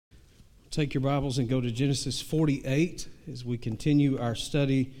Take your Bibles and go to Genesis 48 as we continue our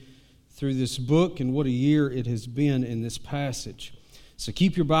study through this book, and what a year it has been in this passage. So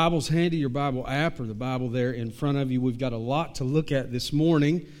keep your Bibles handy, your Bible app or the Bible there in front of you. We've got a lot to look at this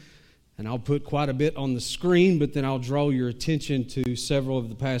morning, and I'll put quite a bit on the screen, but then I'll draw your attention to several of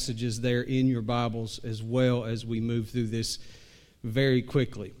the passages there in your Bibles as well as we move through this very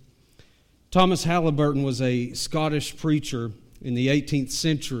quickly. Thomas Haliburton was a Scottish preacher in the 18th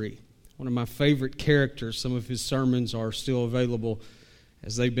century. One of my favorite characters. Some of his sermons are still available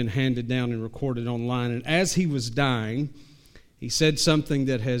as they've been handed down and recorded online. And as he was dying, he said something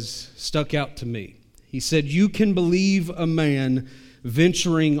that has stuck out to me. He said, "You can believe a man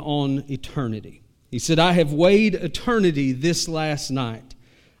venturing on eternity." He said, "I have weighed eternity this last night.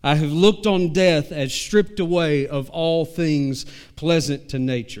 I have looked on death as stripped away of all things pleasant to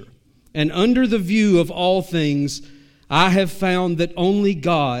nature. And under the view of all things, I have found that only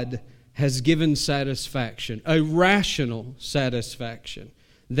God has given satisfaction, a rational satisfaction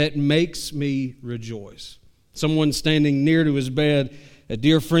that makes me rejoice." Someone standing near to his bed, a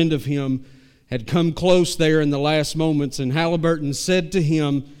dear friend of him, had come close there in the last moments, and Haliburton said to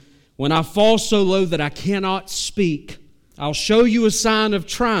him, "When I fall so low that I cannot speak, I'll show you a sign of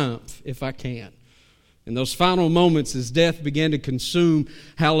triumph if I can." In those final moments, as death began to consume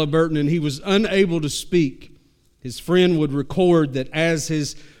Haliburton and he was unable to speak, his friend would record that as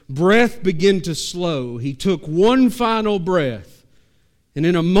his breath began to slow, he took one final breath, and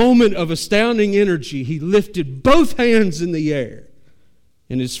in a moment of astounding energy, he lifted both hands in the air.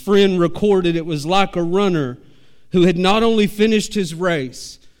 And his friend recorded it was like a runner who had not only finished his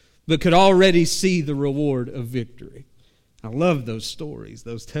race, but could already see the reward of victory. I love those stories,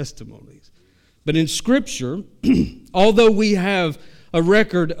 those testimonies. But in Scripture, although we have a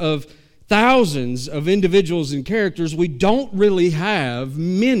record of thousands of individuals and characters, we don't really have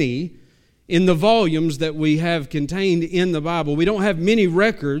many in the volumes that we have contained in the Bible. We don't have many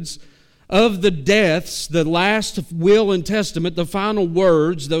records of the deaths, the last will and testament, the final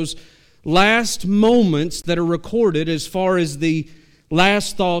words, those last moments that are recorded as far as the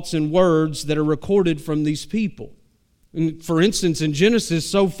last thoughts and words that are recorded from these people. And for instance, in Genesis,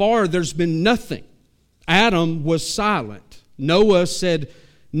 so far there's been nothing. Adam was silent. Noah said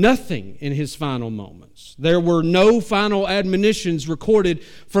nothing in his final moments. There were no final admonitions recorded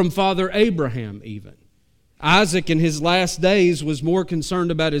from Father Abraham even. Isaac in his last days was more concerned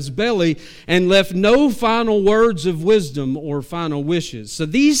about his belly and left no final words of wisdom or final wishes. So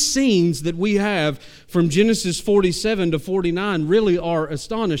these scenes that we have from Genesis 47 to 49 really are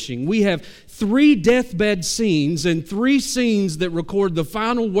astonishing. We have 3 deathbed scenes and 3 scenes that record the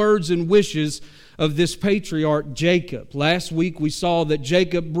final words and wishes of this patriarch Jacob. Last week we saw that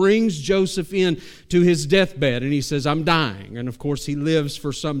Jacob brings Joseph in to his deathbed and he says, "I'm dying." And of course he lives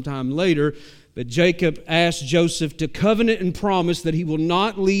for some time later. But Jacob asked Joseph to covenant and promise that he will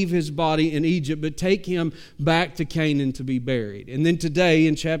not leave his body in Egypt, but take him back to Canaan to be buried. And then today,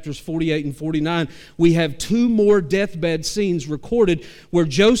 in chapters 48 and 49, we have 2 more deathbed scenes recorded where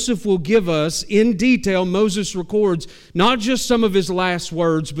Joseph will give us, in detail, Moses records not just some of his last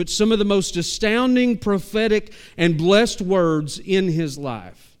words, but some of the most astounding, prophetic, and blessed words in his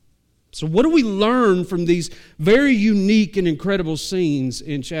life. So what do we learn from these very unique and incredible scenes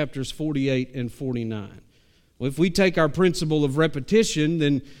in chapters 48 and 49? Well, if we take our principle of repetition,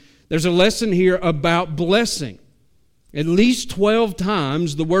 then there's a lesson here about blessing. At least 12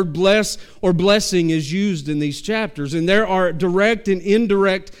 times the word bless or blessing is used in these chapters, and there are direct and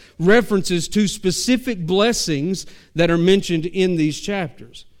indirect references to specific blessings that are mentioned in these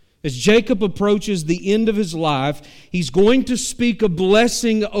chapters. As Jacob approaches the end of his life, he's going to speak a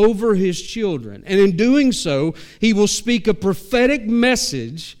blessing over his children. And in doing so, he will speak a prophetic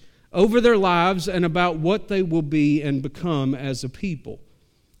message over their lives and about what they will be and become as a people.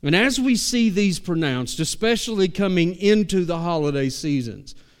 And as we see these pronounced, especially coming into the holiday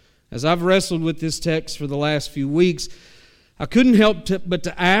seasons, as I've wrestled with this text for the last few weeks, I couldn't help but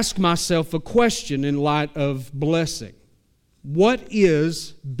to ask myself a question in light of blessing. What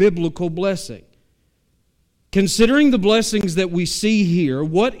is biblical blessing? Considering the blessings that we see here,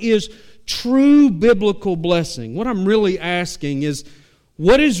 what is true biblical blessing? What I'm really asking is,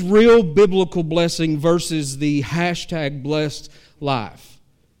 what is real biblical blessing versus the hashtag blessed life?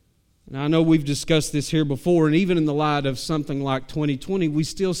 Now, I know we've discussed this here before, and even in the light of something like 2020, we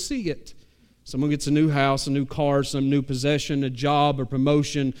still see it. Someone gets a new house, a new car, some new possession, a job or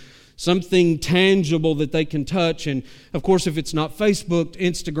promotion, something tangible that they can touch. And of course, if it's not Facebooked,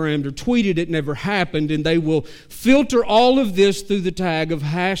 Instagrammed, or tweeted, it never happened. And they will filter all of this through the tag of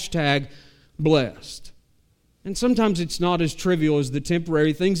hashtag blessed. And sometimes it's not as trivial as the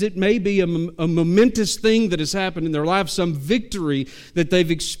temporary things. It may be a momentous thing that has happened in their life, some victory that they've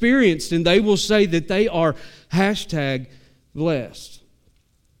experienced, and they will say that they are #blessed.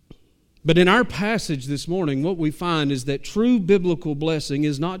 But in our passage this morning, what we find is that true biblical blessing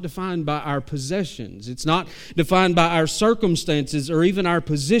is not defined by our possessions. It's not defined by our circumstances or even our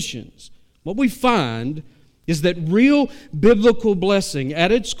positions. What we find is that real biblical blessing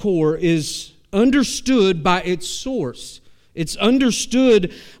at its core is understood by its source. It's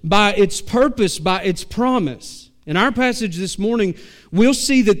understood by its purpose, by its promise. In our passage this morning, we'll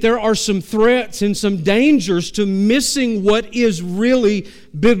see that there are some threats and some dangers to missing what is really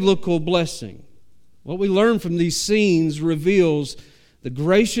biblical blessing. What we learn from these scenes reveals the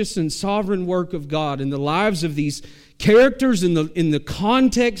gracious and sovereign work of God in the lives of these characters, in the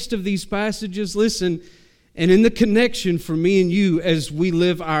context of these passages. Listen, and in the connection for me and you as we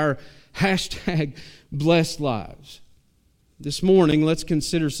live our #blessed lives. This morning, let's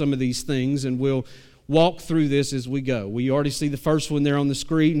consider some of these things, and we'll walk through this as we go. We already see the first one there on the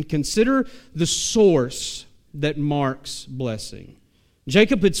screen. Consider the source that marks blessing.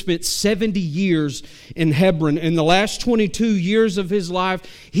 Jacob had spent 70 years in Hebron. In the last 22 years of his life,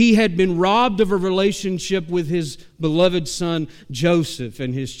 he had been robbed of a relationship with his beloved son Joseph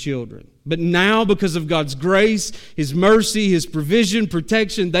and his children. But now, because of God's grace, His mercy, His provision,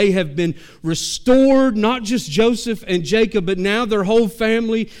 protection, they have been restored. Not just Joseph and Jacob, but now their whole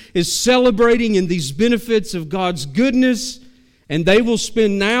family is celebrating in these benefits of God's goodness. And they will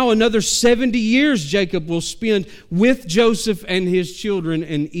spend now another 70 years, Jacob will spend with Joseph and his children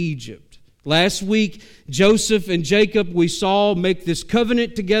in Egypt. Last week, Joseph and Jacob, we saw, make this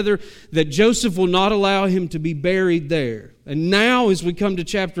covenant together that Joseph will not allow him to be buried there. And now, as we come to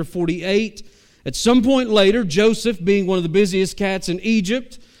chapter 48, at some point later, Joseph, being one of the busiest cats in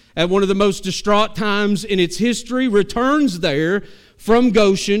Egypt, at one of the most distraught times in its history, returns there from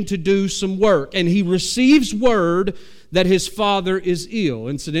Goshen to do some work. And he receives word that his father is ill.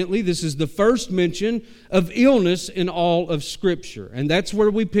 Incidentally, this is the first mention of illness in all of Scripture. And that's where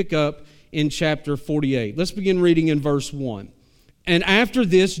we pick up in chapter 48. Let's begin reading in verse 1. And after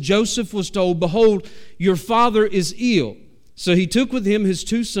this, Joseph was told, "Behold, your father is ill." So he took with him his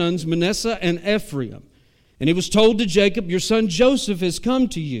 2 sons, Manasseh and Ephraim. And it was told to Jacob, "Your son Joseph has come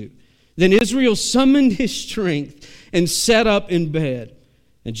to you." Then Israel summoned his strength and sat up in bed.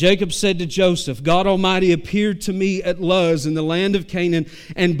 And Jacob said to Joseph, "God Almighty appeared to me at Luz in the land of Canaan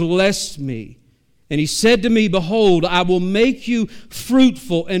and blessed me. And he said to me, Behold, I will make you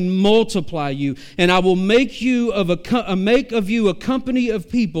fruitful and multiply you, and I will make of you a company of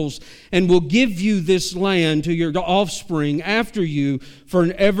peoples, and will give you this land to your offspring after you for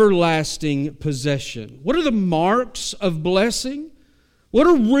an everlasting possession." What are the marks of blessing? What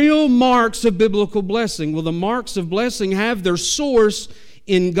are real marks of biblical blessing? Well, the marks of blessing have their source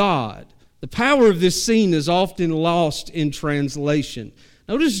in God. The power of this scene is often lost in translation.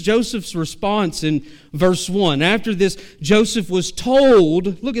 Notice Joseph's response in verse 1. After this, Joseph was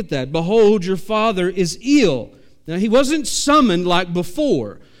told, look at that, "Behold, your father is ill." Now, he wasn't summoned like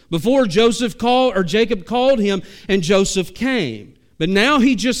before. Before, Jacob called him, and Joseph came. But now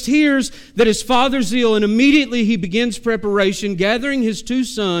he just hears that his father's ill, and immediately he begins preparation, gathering his 2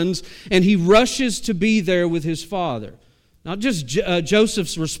 sons, and he rushes to be there with his father. Not just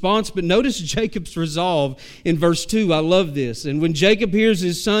Joseph's response, but notice Jacob's resolve in verse 2. I love this. "And when Jacob hears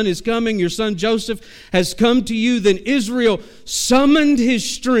his son is coming, your son Joseph has come to you, then Israel summoned his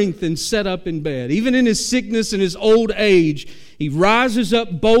strength and sat up in bed." Even in his sickness and his old age, he rises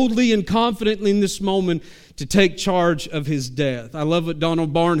up boldly and confidently in this moment to take charge of his death. I love what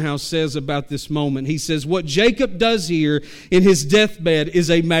Donald Barnhouse says about this moment. He says, "What Jacob does here in his deathbed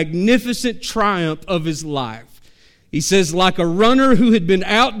is a magnificent triumph of his life." He says, like a runner who had been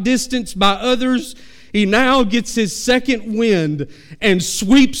outdistanced by others, he now gets his second wind and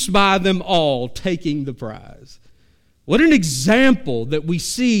sweeps by them all, taking the prize. What an example that we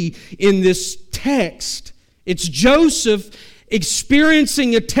see in this text. It's Joseph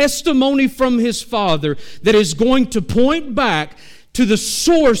experiencing a testimony from his father that is going to point back to the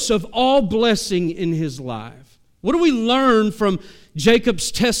source of all blessing in his life. What do we learn from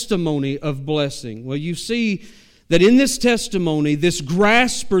Jacob's testimony of blessing? Well, you see that in this testimony, this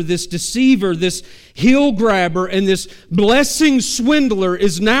grasper, this deceiver, this heel grabber, and this blessing swindler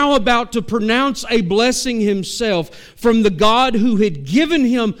is now about to pronounce a blessing himself from the God who had given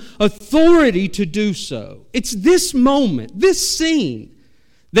him authority to do so. It's this moment, this scene,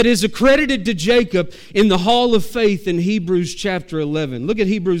 that is accredited to Jacob in the Hall of Faith in Hebrews chapter 11. Look at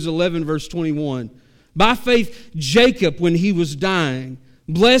Hebrews 11, verse 21. "By faith, Jacob, when he was dying,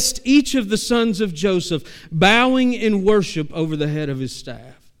 blessed each of the sons of Joseph, bowing in worship over the head of his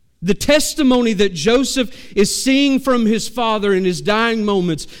staff. The testimony that Joseph is seeing from his father in his dying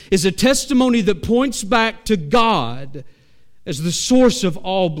moments is a testimony that points back to God as the source of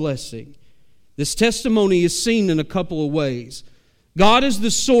all blessing. This testimony is seen in a couple of ways. God as the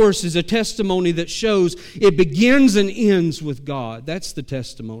source is a testimony that shows it begins and ends with God. That's the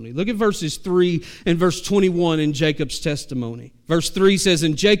testimony. Look at verses 3 and verse 21 in Jacob's testimony. Verse 3 says,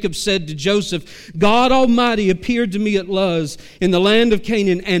 "And Jacob said to Joseph, God Almighty appeared to me at Luz in the land of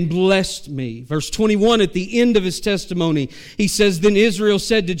Canaan and blessed me." Verse 21 at the end of his testimony, he says, "Then Israel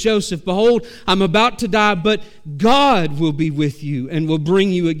said to Joseph, Behold, I'm about to die, but God will be with you and will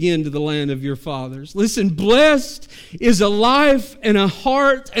bring you again to the land of your fathers." Listen, blessed is a life and a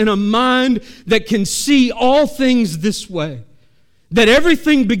heart and a mind that can see all things this way. That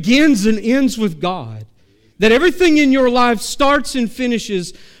everything begins and ends with God. That everything in your life starts and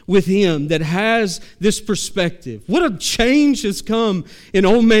finishes with Him, that has this perspective. What a change has come in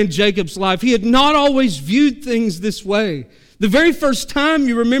old man Jacob's life. He had not always viewed things this way. The very first time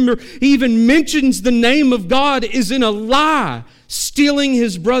you remember he even mentions the name of God is in a lie, stealing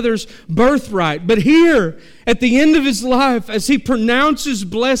his brother's birthright. But here, at the end of his life, as he pronounces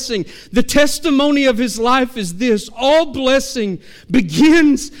blessing, the testimony of his life is this: all blessing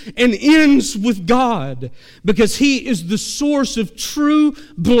begins and ends with God, because He is the source of true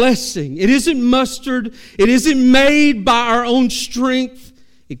blessing. It isn't mustered. It isn't made by our own strength.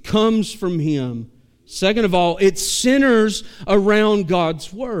 It comes from Him. Second of all, it centers around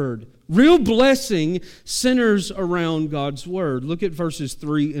God's Word. Real blessing centers around God's Word. Look at verses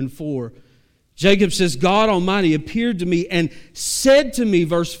 3 and 4. Jacob says, God Almighty appeared to me and said to me,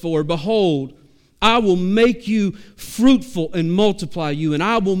 verse 4, Behold, I will make you fruitful and multiply you, and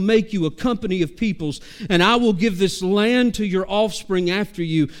I will make you a company of peoples, and I will give this land to your offspring after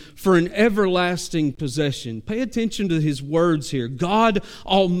you for an everlasting possession. Pay attention to his words here. God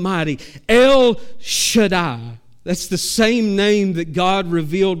Almighty, El Shaddai. That's the same name that God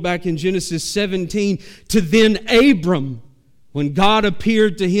revealed back in Genesis 17 to then Abram, when God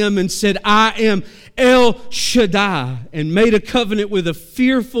appeared to him and said, I am El Shaddai, and made a covenant with a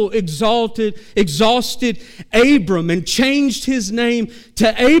fearful, exhausted Abram, and changed his name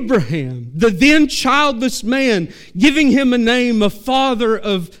to Abraham, the then childless man, giving him a name of father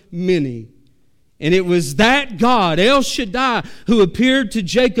of many. And it was that God, El Shaddai, who appeared to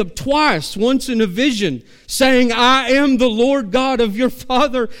Jacob twice, once in a vision, saying, I am the Lord God of your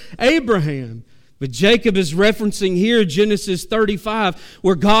father Abraham. But Jacob is referencing here Genesis 35,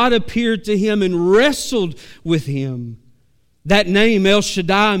 where God appeared to him and wrestled with him. That name, El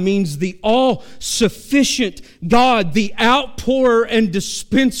Shaddai, means the all-sufficient God, the outpourer and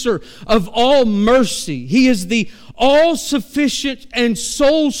dispenser of all mercy. He is the all-sufficient and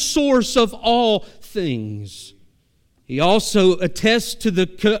sole source of all things. He also attests to the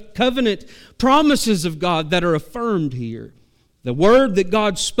covenant promises of God that are affirmed here. The word that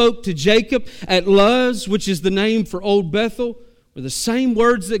God spoke to Jacob at Luz, which is the name for Old Bethel, were the same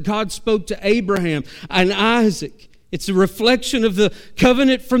words that God spoke to Abraham and Isaac. It's a reflection of the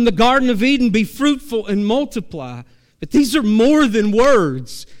covenant from the Garden of Eden, be fruitful and multiply. But these are more than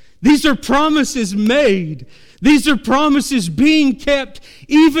words. These are promises made. These are promises being kept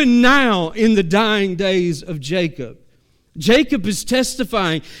even now in the dying days of Jacob. Jacob is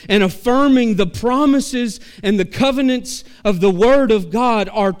testifying and affirming the promises and the covenants of the Word of God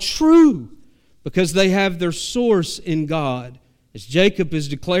are true because they have their source in God. As Jacob is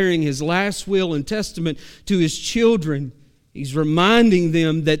declaring his last will and testament to his children, he's reminding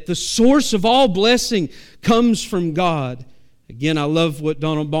them that the source of all blessing comes from God. Again, I love what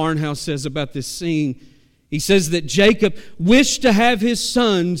Donald Barnhouse says about this scene. He says that Jacob wished his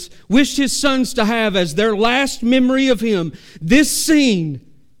sons to have as their last memory of him this scene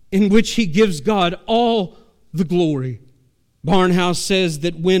in which he gives God all the glory. Barnhouse says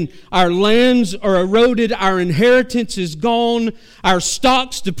that when our lands are eroded, our inheritance is gone, our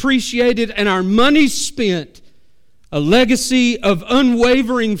stocks depreciated, and our money spent, a legacy of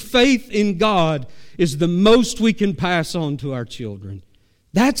unwavering faith in God is the most we can pass on to our children.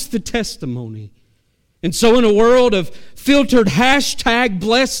 That's the testimony. And so in a world of filtered hashtag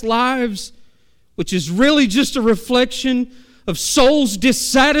blessed lives, which is really just a reflection of souls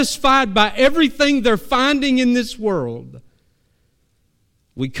dissatisfied by everything they're finding in this world,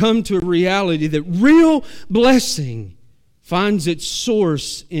 we come to a reality that real blessing finds its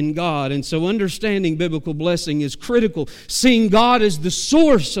source in God. And so understanding biblical blessing is critical. Seeing God as the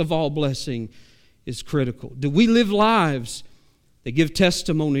source of all blessing is critical. Do we live lives that give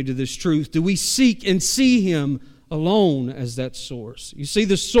testimony to this truth? Do we seek and see Him alone as that source. You see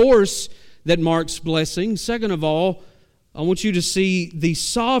the source that marks blessing. Second of all, I want you to see the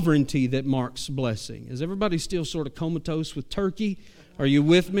sovereignty that marks blessing. Is everybody still sort of comatose with turkey? Are you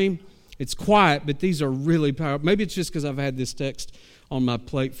with me? It's quiet, but these are really powerful. Maybe it's just because I've had this text on my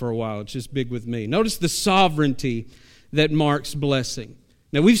plate for a while. It's just big with me. Notice the sovereignty that marks blessing.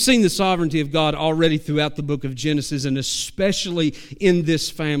 Now, we've seen the sovereignty of God already throughout the book of Genesis, and especially in this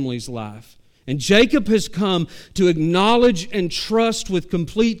family's life. And Jacob has come to acknowledge and trust with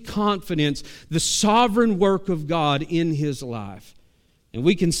complete confidence the sovereign work of God in his life. And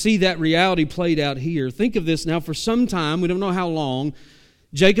we can see that reality played out here. Think of this now. For some time, we don't know how long,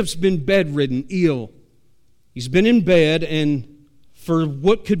 Jacob's been bedridden, ill. He's been in bed, and for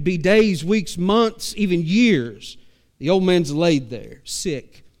what could be days, weeks, months, even years, the old man's laid there,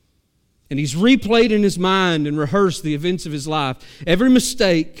 sick. And he's replayed in his mind and rehearsed the events of his life. Every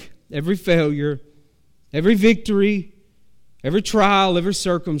mistake, every failure, every victory, every trial, every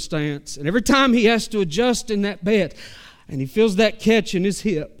circumstance. And every time he has to adjust in that bed, and he feels that catch in his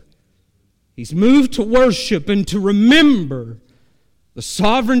hip, he's moved to worship and to remember the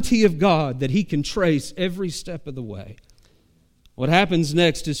sovereignty of God that he can trace every step of the way. What happens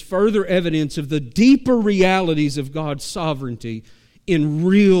next is further evidence of the deeper realities of God's sovereignty in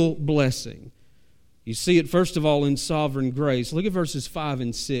real blessing. You see it first of all in sovereign grace. Look at verses 5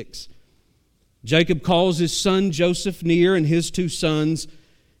 and 6. Jacob calls his son Joseph near and his 2 sons,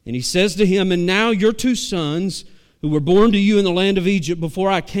 and he says to him, "And now your 2 sons, who were born to you in the land of Egypt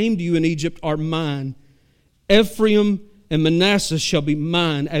before I came to you in Egypt, are mine. Ephraim and Manasseh shall be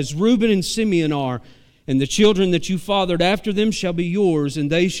mine, as Reuben and Simeon are. And the children that you fathered after them shall be yours, and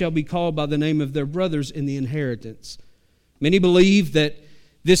they shall be called by the name of their brothers in the inheritance." Many believe that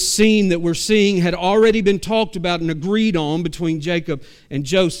this scene that we're seeing had already been talked about and agreed on between Jacob and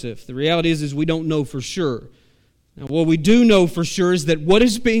Joseph. The reality is we don't know for sure. Now, what we do know for sure is that what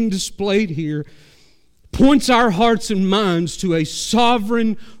is being displayed here points our hearts and minds to a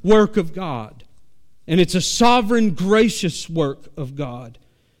sovereign work of God. And it's a sovereign, gracious work of God.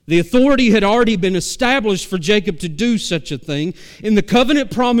 The authority had already been established for Jacob to do such a thing in the covenant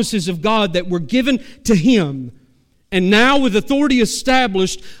promises of God that were given to him. And now with authority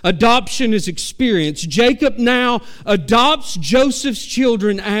established, adoption is experienced. Jacob now adopts Joseph's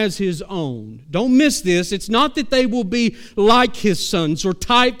children as his own. Don't miss this. It's not that they will be like his sons or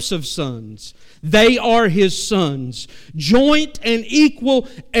types of sons. They are his sons, joint and equal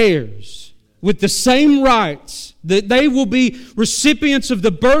heirs with the same rights. That they will be recipients of the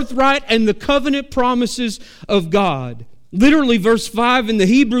birthright and the covenant promises of God. Literally, verse 5 in the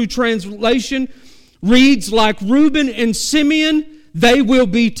Hebrew translation reads, "Like Reuben and Simeon, they will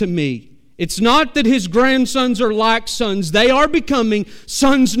be to me." It's not that his grandsons are like sons. They are becoming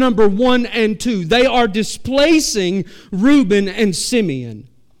sons number 1 and 2. They are displacing Reuben and Simeon.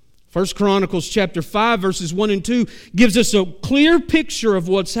 1 Chronicles chapter 5, verses 1 and 2 gives us a clear picture of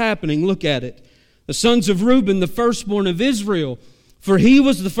what's happening. Look at it. "The sons of Reuben, the firstborn of Israel, for he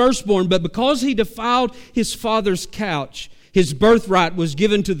was the firstborn, but because he defiled his father's couch, his birthright was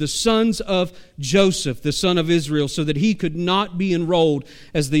given to the sons of Joseph, the son of Israel, so that he could not be enrolled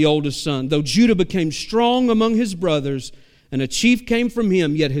as the oldest son. Though Judah became strong among his brothers, and a chief came from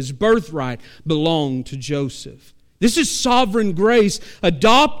him, yet his birthright belonged to Joseph." This is sovereign grace,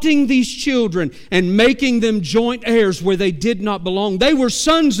 adopting these children and making them joint heirs where they did not belong. They were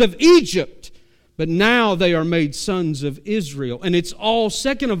sons of Egypt, but now they are made sons of Israel. And it's all,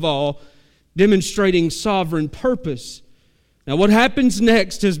 second of all, demonstrating sovereign purpose. Now, what happens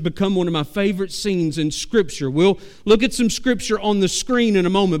next has become one of my favorite scenes in Scripture. We'll look at some Scripture on the screen in a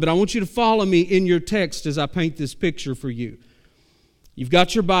moment, but I want you to follow me in your text as I paint this picture for you. You've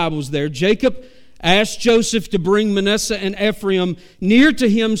got your Bibles there. Jacob asked Joseph to bring Manasseh and Ephraim near to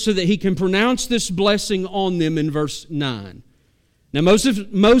him so that he can pronounce this blessing on them in verse 9. Now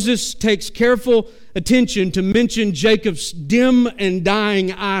Moses takes careful attention to mention Jacob's dim and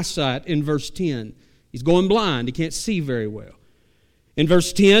dying eyesight in verse 10. He's going blind. He can't see very well. In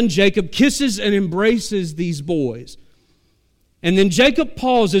verse 10, Jacob kisses and embraces these boys. And then Jacob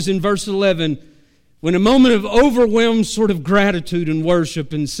pauses in verse 11 when a moment of overwhelmed sort of gratitude and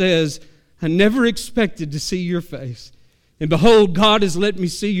worship and says, "I never expected to see your face. And behold, God has let me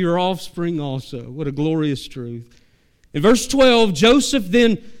see your offspring also." What a glorious truth. In verse 12, Joseph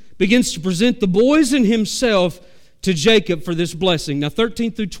then begins to present the boys and himself to Jacob for this blessing. Now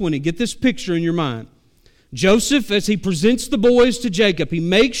 13 through 20, get this picture in your mind. Joseph, as he presents the boys to Jacob, he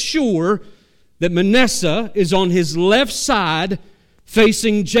makes sure that Manasseh is on his left side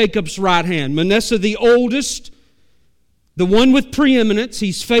facing Jacob's right hand. Manasseh, the oldest the one with preeminence.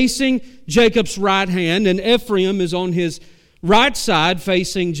 He's facing Jacob's right hand, and Ephraim is on his right side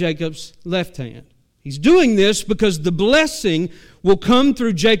facing Jacob's left hand. He's doing this because the blessing will come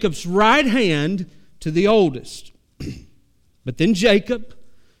through Jacob's right hand to the oldest. But then Jacob,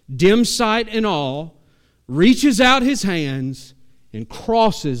 dim sight and all, reaches out his hands and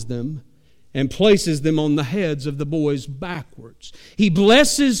crosses them and places them on the heads of the boys backwards. He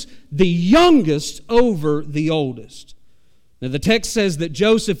blesses the youngest over the oldest. Now the text says that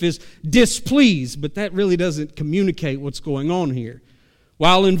Joseph is displeased, but that really doesn't communicate what's going on here.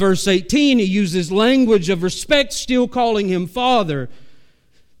 While in verse 18 he uses language of respect, still calling him father,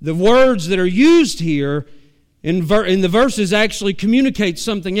 the words that are used here in the verses actually communicate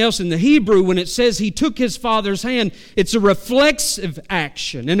something else. In the Hebrew, when it says he took his father's hand, it's a reflexive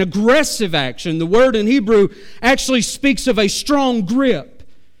action, an aggressive action. The word in Hebrew actually speaks of a strong grip.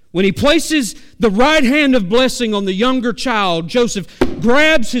 When he places the right hand of blessing on the younger child, Joseph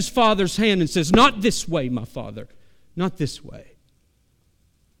grabs his father's hand and says, "Not this way, my father, not this way."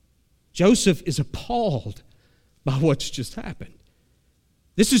 Joseph is appalled by what's just happened.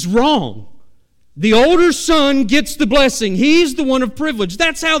 This is wrong. The older son gets the blessing. He's the one of privilege.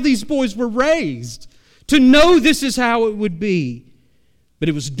 That's how these boys were raised, to know this is how it would be. But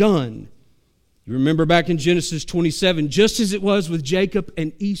it was done. You remember back in Genesis 27, just as it was with Jacob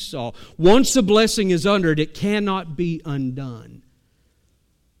and Esau, once a blessing is uttered, it cannot be undone.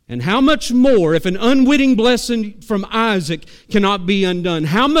 And how much more, if an unwitting blessing from Isaac cannot be undone,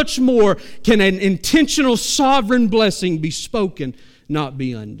 how much more can an intentional sovereign blessing be spoken, not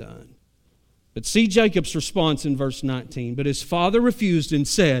be undone? But see Jacob's response in verse 19. But his father refused and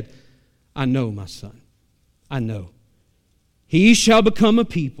said, "I know, my son, I know. He shall become a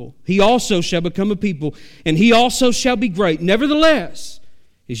people. He also shall become a people, and he also shall be great. Nevertheless,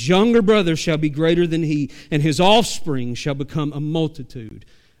 his younger brother shall be greater than he, and his offspring shall become a multitude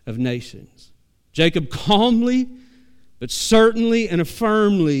of nations." Jacob calmly, but certainly and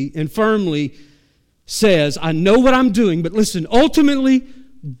firmly says, "I know what I'm doing, but listen, ultimately,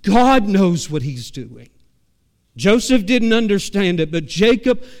 God knows what he's doing." Joseph didn't understand it, but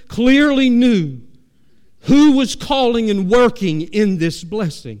Jacob clearly knew who was calling and working in this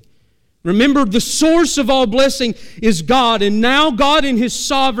blessing. Remember, the source of all blessing is God, and now God in his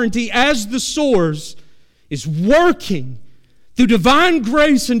sovereignty as the source is working through divine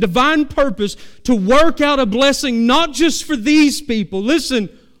grace and divine purpose to work out a blessing not just for these people, listen,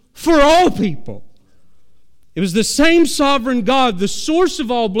 for all people. It was the same sovereign God, the source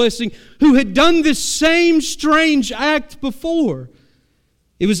of all blessing, who had done this same strange act before.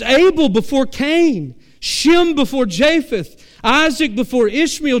 It was Abel before Cain, Shem before Japheth, Isaac before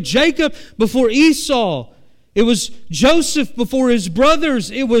Ishmael, Jacob before Esau. It was Joseph before his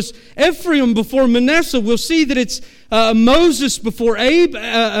brothers. It was Ephraim before Manasseh. We'll see that it's Moses before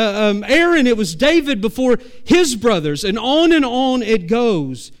Aaron. It was David before his brothers. And on it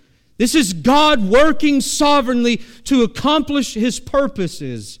goes. This is God working sovereignly to accomplish his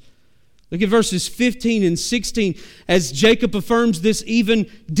purposes. Look at verses 15 and 16 as Jacob affirms this even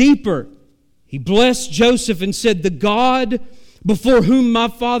deeper. He blessed Joseph and said, "The God before whom my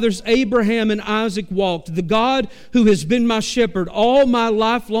fathers Abraham and Isaac walked, the God who has been my shepherd all my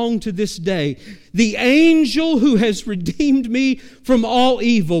life long to this day, the angel who has redeemed me from all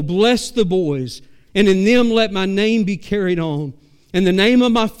evil, bless the boys, and in them let my name be carried on. And the name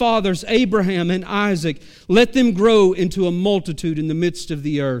of my fathers Abraham and Isaac, let them grow into a multitude in the midst of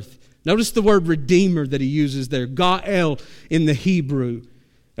the earth." Notice the word redeemer that he uses there, Gael in the Hebrew.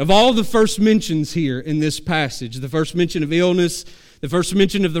 Of all the first mentions here in this passage, the first mention of illness, the first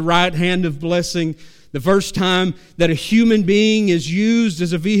mention of the right hand of blessing, the first time that a human being is used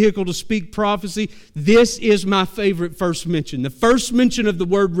as a vehicle to speak prophecy, this is my favorite first mention. The first mention of the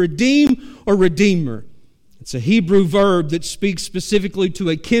word redeem or redeemer. It's a Hebrew verb that speaks specifically to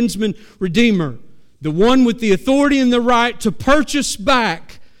a kinsman redeemer, the one with the authority and the right to purchase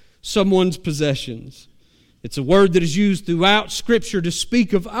back someone's possessions. It's a word that is used throughout Scripture to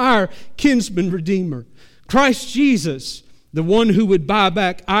speak of our kinsman redeemer, Christ Jesus, the one who would buy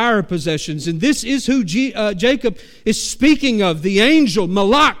back our possessions. And this is who Jacob is speaking of. The angel,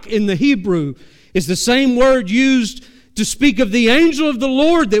 malak in the Hebrew, is the same word used to speak of the angel of the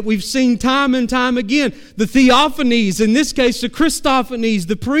Lord that we've seen time and time again. The theophanies, in this case the Christophanies,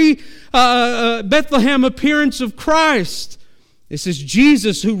 the pre-Bethlehem appearance of Christ. This is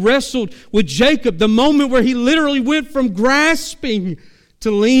Jesus who wrestled with Jacob, the moment where he literally went from grasping to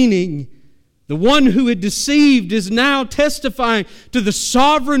leaning. The one who had deceived is now testifying to the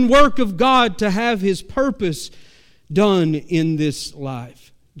sovereign work of God to have his purpose done in this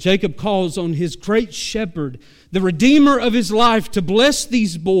life. Jacob calls on his great shepherd, the Redeemer of his life, to bless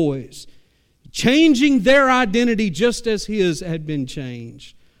these boys, changing their identity just as his had been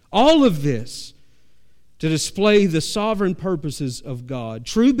changed. All of this to display the sovereign purposes of God.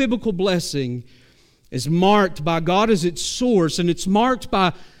 True biblical blessing is marked by God as its source, and it's marked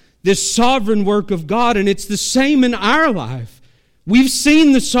by this sovereign work of God, and it's the same in our life. We've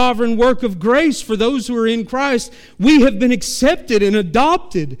seen the sovereign work of grace for those who are in Christ. We have been accepted and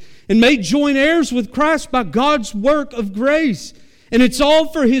adopted and made joint heirs with Christ by God's work of grace. And it's all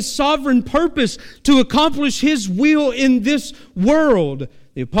for His sovereign purpose to accomplish His will in this world.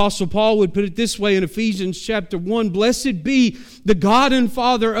 The Apostle Paul would put it this way in Ephesians chapter 1, "Blessed be the God and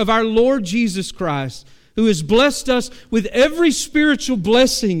Father of our Lord Jesus Christ, who has blessed us with every spiritual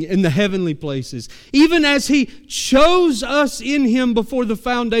blessing in the heavenly places, even as He chose us in Him before the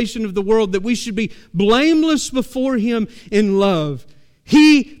foundation of the world, that we should be blameless before Him in love.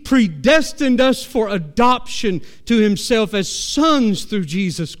 He predestined us for adoption to Himself as sons through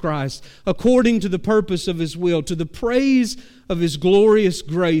Jesus Christ, according to the purpose of His will, to the praise of His glorious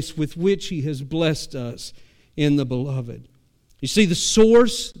grace with which He has blessed us in the Beloved." You see the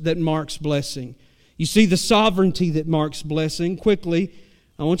source that marks blessing. You see the sovereignty that marks blessing. Quickly,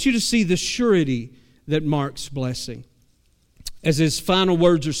 I want you to see the surety that marks blessing. As his final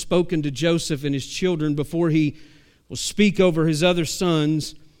words are spoken to Joseph and his children before he will speak over his other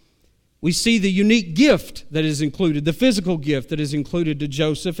sons, we see the unique gift that is included, the physical gift that is included to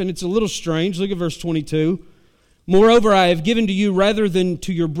Joseph, and it's a little strange. Look at verse 22. "Moreover, I have given to you rather than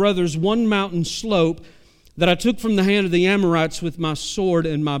to your brothers one mountain slope that I took from the hand of the Amorites with my sword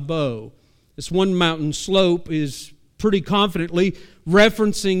and my bow." This one mountain slope is pretty confidently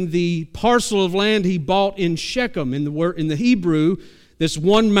referencing the parcel of land he bought in Shechem. In the Hebrew, this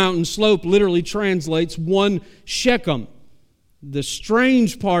one mountain slope literally translates one Shechem. The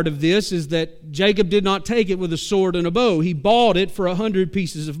strange part of this is that Jacob did not take it with a sword and a bow. He bought it for 100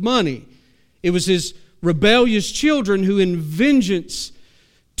 pieces of money. It was his rebellious children who in vengeance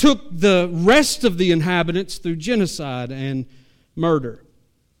took the rest of the inhabitants through genocide and murder.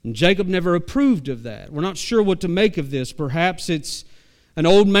 And Jacob never approved of that. We're not sure what to make of this. Perhaps it's an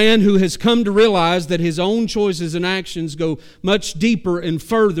old man who has come to realize that his own choices and actions go much deeper and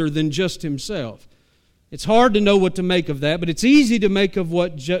further than just himself. It's hard to know what to make of that, but it's easy to make of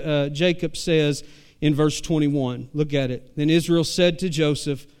what Jacob says in verse 21. Look at it. "Then Israel said to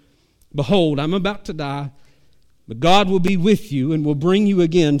Joseph, 'Behold, I'm about to die, but God will be with you and will bring you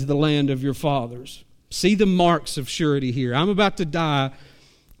again to the land of your fathers.'" See the marks of surety here. I'm about to die,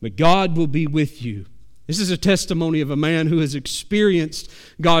 but God will be with you. This is a testimony of a man who has experienced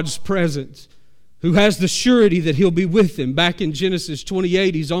God's presence, who has the surety that He'll be with him. Back in Genesis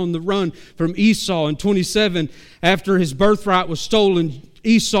 28, he's on the run from Esau. In 27, after his birthright was stolen,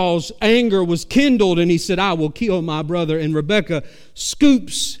 Esau's anger was kindled, and he said, "I will kill my brother." And Rebekah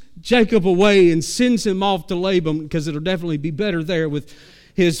scoops Jacob away and sends him off to Laban, because it'll definitely be better there with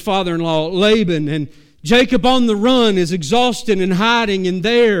his father-in-law Laban. And Jacob on the run is exhausted and hiding, and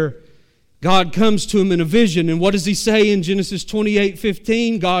there God comes to him in a vision. And what does He say in Genesis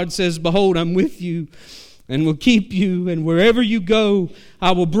 28:15? God says, "Behold, I'm with you and will keep you, and wherever you go,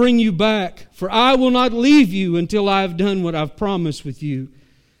 I will bring you back. For I will not leave you until I have done what I've promised with you."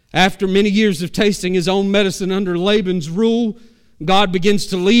 After many years of tasting his own medicine under Laban's rule, God begins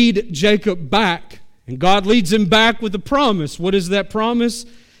to lead Jacob back. And God leads him back with a promise. What is that promise?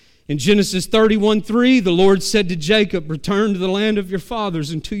 In Genesis 31:3, the Lord said to Jacob, "Return to the land of your fathers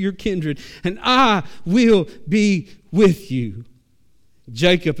and to your kindred, and I will be with you."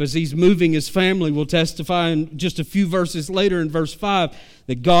 Jacob, as he's moving his family, will testify in just a few verses later in verse 5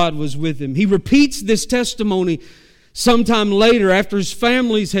 that God was with him. He repeats this testimony sometime later after his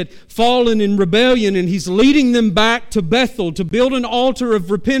families had fallen in rebellion, and he's leading them back to Bethel to build an altar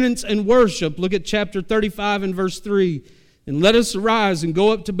of repentance and worship. Look at chapter 35 and verse 3. "And let us arise and go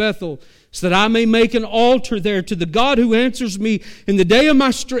up to Bethel, so that I may make an altar there to the God who answers me in the day of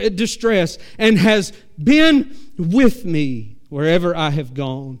my distress, and has been with me wherever I have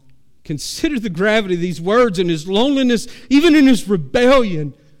gone." Consider the gravity of these words and his loneliness, even in his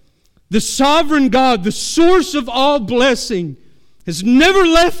rebellion. The sovereign God, the source of all blessing, has never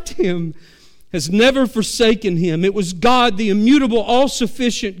left him, has never forsaken him. It was God, the immutable,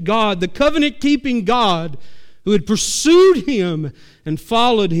 all-sufficient God, the covenant-keeping God, who had pursued him and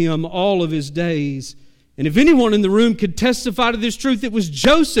followed him all of his days. And if anyone in the room could testify to this truth, it was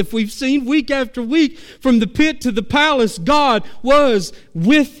Joseph. We've seen week after week, from the pit to the palace, God was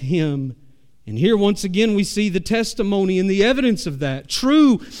with him. And here, once again, we see the testimony and the evidence of that.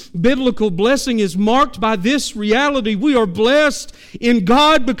 True biblical blessing is marked by this reality. We are blessed in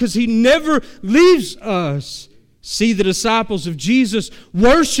God because He never leaves us. See the disciples of Jesus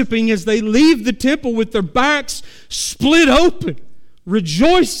worshiping as they leave the temple with their backs split open,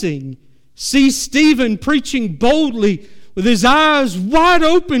 rejoicing. See Stephen preaching boldly with his eyes wide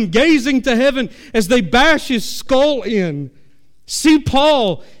open, gazing to heaven as they bash his skull in. See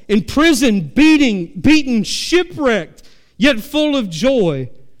Paul in prison, beaten, shipwrecked, yet full of joy.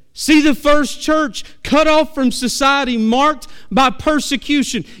 See the first church cut off from society, marked by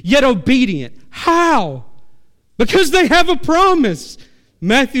persecution, yet obedient. How? Because they have a promise.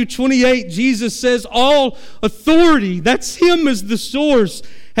 Matthew 28, Jesus says, all authority, that's Him as the source,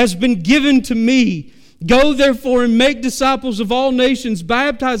 has been given to me. Go therefore and make disciples of all nations,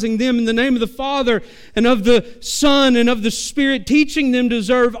 baptizing them in the name of the Father and of the Son and of the Spirit, teaching them to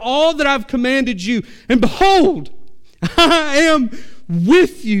observe all that I've commanded you. And behold, I am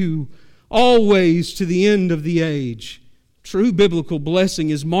with you always to the end of the age. True biblical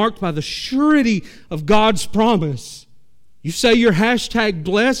blessing is marked by the surety of God's promise. You say you're hashtag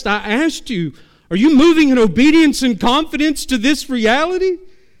blessed. I asked you, are you moving in obedience and confidence to this reality?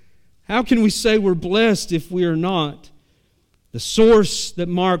 How can we say we're blessed if we are not? The source that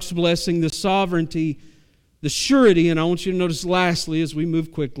marks blessing, the sovereignty, the surety, and I want you to notice lastly as we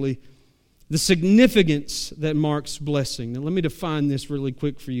move quickly, the significance that marks blessing. Now let me define this really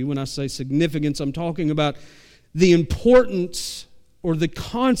quick for you. When I say significance, I'm talking about the importance or the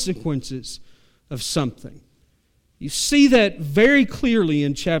consequences of something. You see that very clearly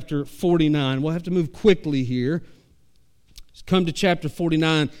in chapter 49. We'll have to move quickly here. Let's come to chapter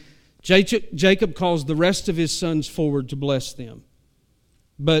 49. Jacob calls the rest of his sons forward to bless them.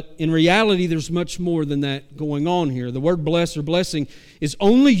 But in reality, there's much more than that going on here. The word bless or blessing is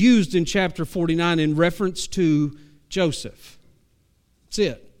only used in chapter 49 in reference to Joseph. That's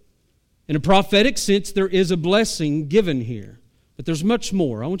it. In a prophetic sense, there is a blessing given here. But there's much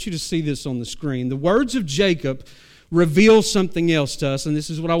more. I want you to see this on the screen. The words of Jacob reveal something else to us, and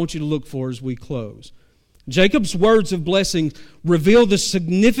this is what I want you to look for as we close. Jacob's words of blessing reveal the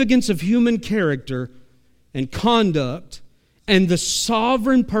significance of human character and conduct and the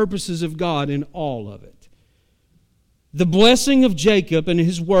sovereign purposes of God in all of it. The blessing of Jacob and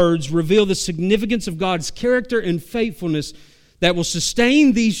his words reveal the significance of God's character and faithfulness that will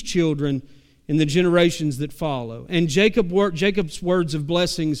sustain these children in the generations that follow. And Jacob's words of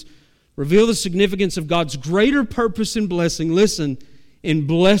blessings reveal the significance of God's greater purpose in blessing. Listen, in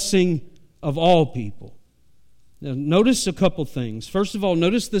blessing of all people. Now, notice a couple things. First of all,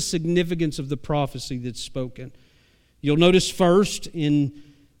 notice the significance of the prophecy that's spoken. You'll notice first, in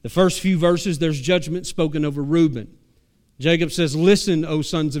the first few verses, there's judgment spoken over Reuben. Jacob says, "Listen, O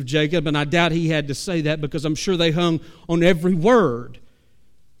sons of Jacob," and I doubt he had to say that because I'm sure they hung on every word.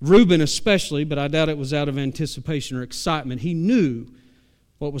 Reuben especially, but I doubt it was out of anticipation or excitement. He knew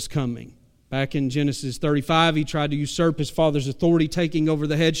what was coming. Back in Genesis 35, he tried to usurp his father's authority, taking over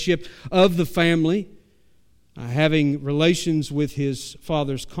the headship of the family, having relations with his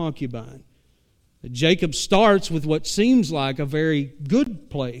father's concubine. Jacob starts with what seems like a very good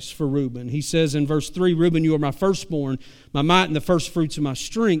place for Reuben. He says in verse 3, "Reuben, you are my firstborn, my might and the firstfruits of my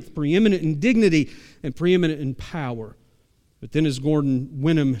strength, preeminent in dignity and preeminent in power." But then as Gordon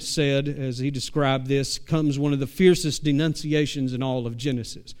Wenham said, as he described this, comes one of the fiercest denunciations in all of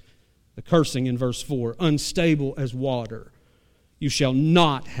Genesis. The cursing in verse 4, "Unstable as water, you shall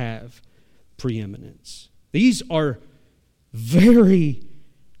not have preeminence." These are very,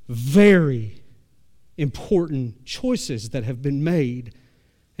 very important choices that have been made,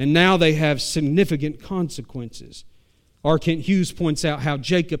 and now they have significant consequences. R. Kent Hughes points out how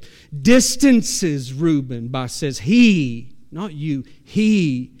Jacob distances Reuben by says, "He," not you,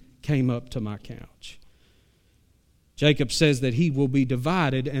 "he came up to my couch." Jacob says that he will be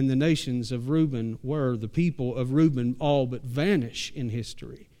divided, and the nations of Reuben the people of Reuben all but vanish in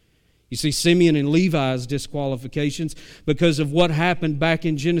history. You see Simeon and Levi's disqualifications because of what happened back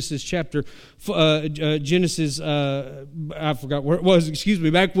in Genesis chapter, I forgot where it was,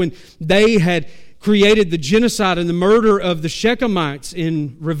 back when they had created the genocide and the murder of the Shechemites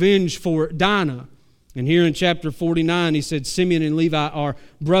in revenge for Dinah. And here in chapter 49, he said, Simeon and Levi are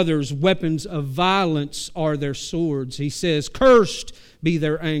brothers, weapons of violence are their swords. He says, "Cursed be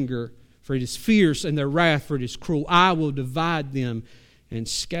their anger, for it is fierce, and their wrath, for it is cruel. I will divide them and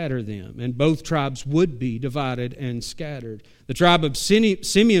scatter them. And both tribes would be divided and scattered. The tribe of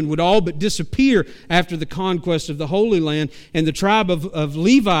Simeon would all but disappear after the conquest of the Holy Land. And the tribe of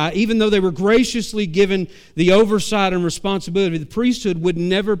Levi, even though they were graciously given the oversight and responsibility of the priesthood, would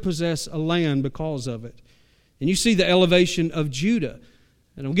never possess a land because of it. And you see the elevation of Judah.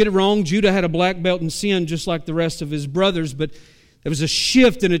 And don't get it wrong, Judah had a black belt in sin just like the rest of his brothers, but there was a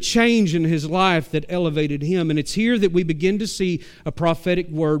shift and a change in his life that elevated him. And it's here that we begin to see a prophetic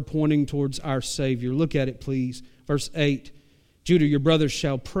word pointing towards our Savior. Look at it, please. Verse 8. Judah, your brothers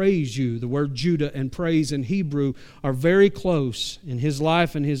shall praise you. The word Judah and praise in Hebrew are very close. And his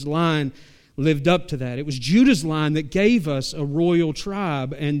life and his line lived up to that. It was Judah's line that gave us a royal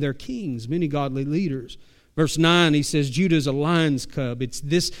tribe and their kings, many godly leaders. Verse 9, he says, Judah is a lion's cub. It's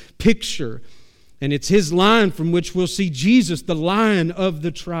this picture. And it's his line from which we'll see Jesus, the Lion of the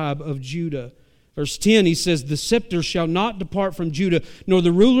tribe of Judah. Verse 10, he says, the scepter shall not depart from Judah, nor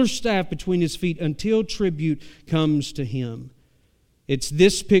the ruler's staff between his feet, until tribute comes to him. It's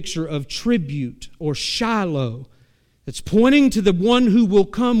this picture of tribute, or Shiloh. It's pointing to the one who will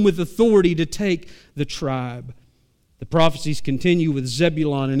come with authority to take the tribe. The prophecies continue with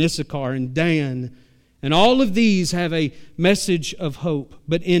Zebulun and Issachar and Dan. And all of these have a message of hope.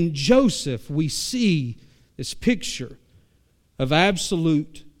 But in Joseph, we see this picture of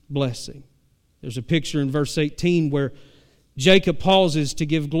absolute blessing. There's a picture in verse 18 where Jacob pauses to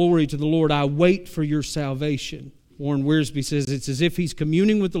give glory to the Lord. I wait for your salvation. Warren Wiersbe says it's as if he's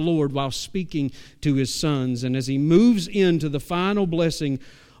communing with the Lord while speaking to his sons. And as he moves into the final blessing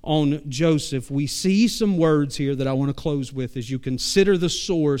on Joseph, we see some words here that I want to close with as you consider the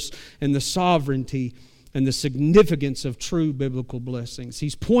source and the sovereignty and the significance of true biblical blessings.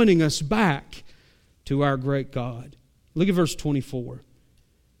 He's pointing us back to our great God. Look at verse 24.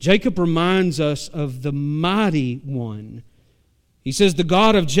 Jacob reminds us of the mighty one. He says the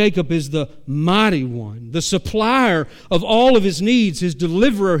God of Jacob is the mighty one, the supplier of all of his needs, his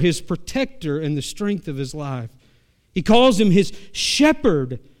deliverer, his protector, and the strength of his life. He calls him his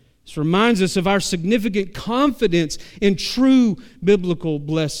shepherd. This reminds us of our significant confidence in true biblical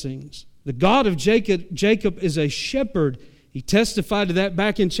blessings. The God of Jacob is a shepherd. He testified to that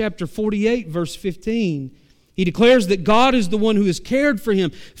back in chapter 48, verse 15. He declares that God is the one who has cared for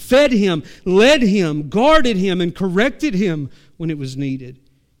him, fed him, led him, guarded him, and corrected him when it was needed.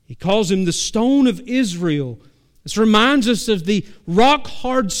 He calls him the stone of Israel. This reminds us of the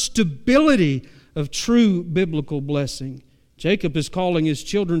rock-hard stability of true biblical blessing. Jacob is calling his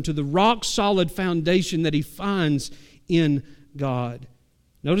children to the rock-solid foundation that he finds in God.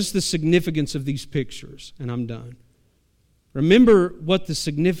 Notice the significance of these pictures, and I'm done. Remember what the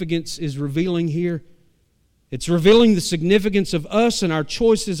significance is revealing here? It's revealing the significance of us and our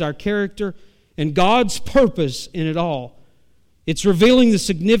choices, our character, and God's purpose in it all. It's revealing the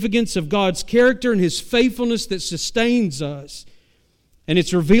significance of God's character and His faithfulness that sustains us. And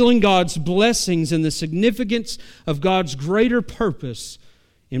it's revealing God's blessings and the significance of God's greater purpose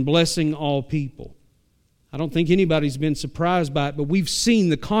in blessing all people. I don't think anybody's been surprised by it, but we've seen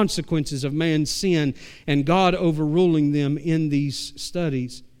the consequences of man's sin and God overruling them in these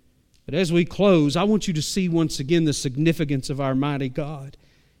studies. But as we close, I want you to see once again the significance of our mighty God.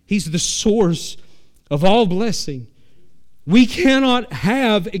 He's the source of all blessing. We cannot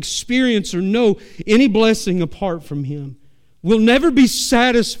have, experience, or know any blessing apart from Him. We'll never be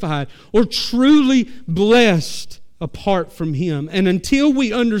satisfied or truly blessed apart from Him. And until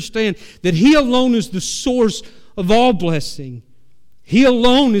we understand that He alone is the source of all blessing, He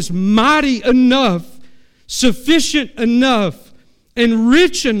alone is mighty enough, sufficient enough, and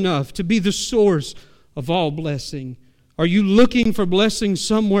rich enough to be the source of all blessing. Are you looking for blessing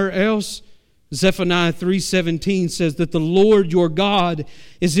somewhere else? Zephaniah 3:17 says that the Lord your God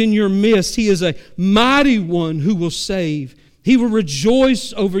is in your midst. He is a mighty one who will save. He will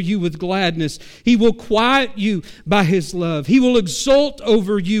rejoice over you with gladness. He will quiet you by His love. He will exult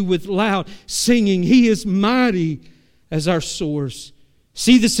over you with loud singing. He is mighty as our source.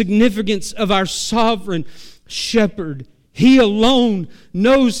 See the significance of our sovereign shepherd. He alone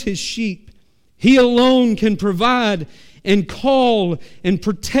knows His sheep. He alone can provide and call and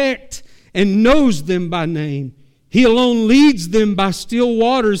protect and knows them by name. He alone leads them by still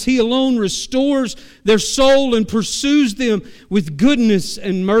waters. He alone restores their soul and pursues them with goodness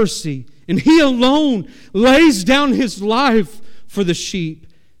and mercy. And He alone lays down His life for the sheep.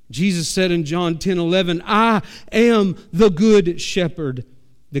 Jesus said in John 10:11, I am the good shepherd.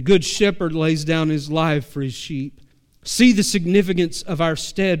 The good shepherd lays down His life for His sheep. See the significance of our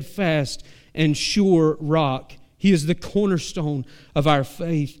steadfast and sure rock. He is the cornerstone of our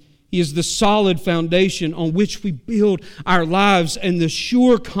faith. He is the solid foundation on which we build our lives and the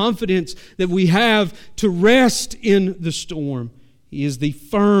sure confidence that we have to rest in the storm. He is the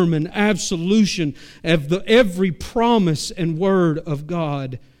firm and absolution of every promise and word of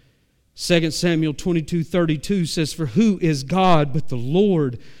God. 2 Samuel 22:32 says, "For who is God but the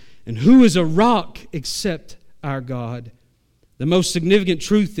Lord? And who is a rock except our God?" The most significant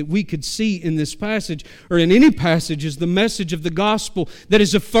truth that we could see in this passage, or in any passage, is the message of the gospel that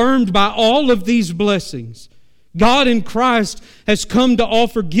is affirmed by all of these blessings. God in Christ has come to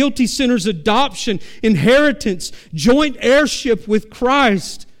offer guilty sinners adoption, inheritance, joint heirship with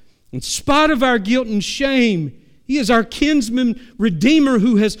Christ. In spite of our guilt and shame, He is our kinsman redeemer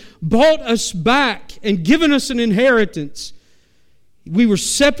who has bought us back and given us an inheritance. We were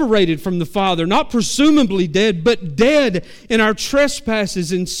separated from the Father, not presumably dead, but dead in our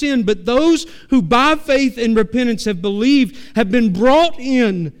trespasses and sin. But those who by faith and repentance have believed have been brought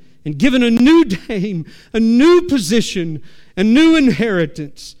in and given a new name, a new position, a new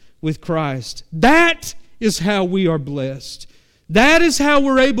inheritance with Christ. That is how we are blessed. That is how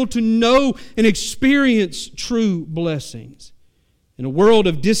we're able to know and experience true blessings. In a world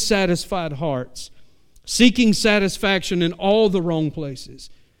of dissatisfied hearts, seeking satisfaction in all the wrong places,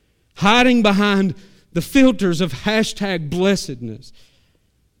 hiding behind the filters of #blessedness,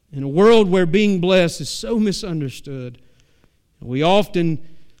 in a world where being blessed is so misunderstood, we often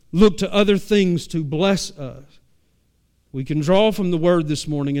look to other things to bless us. We can draw from the Word this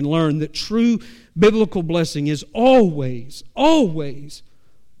morning and learn that true biblical blessing is always, always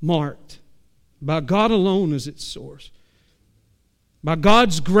marked by God alone as its source, by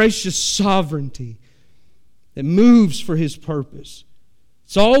God's gracious sovereignty that moves for His purpose.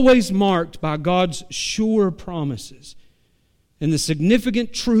 It's always marked by God's sure promises and the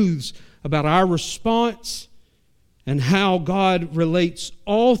significant truths about our response and how God relates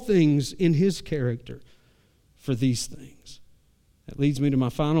all things in His character for these things. That leads me to my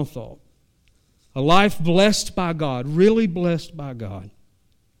final thought. A life blessed by God, really blessed by God,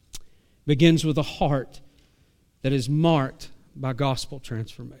 begins with a heart that is marked by gospel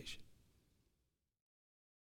transformation.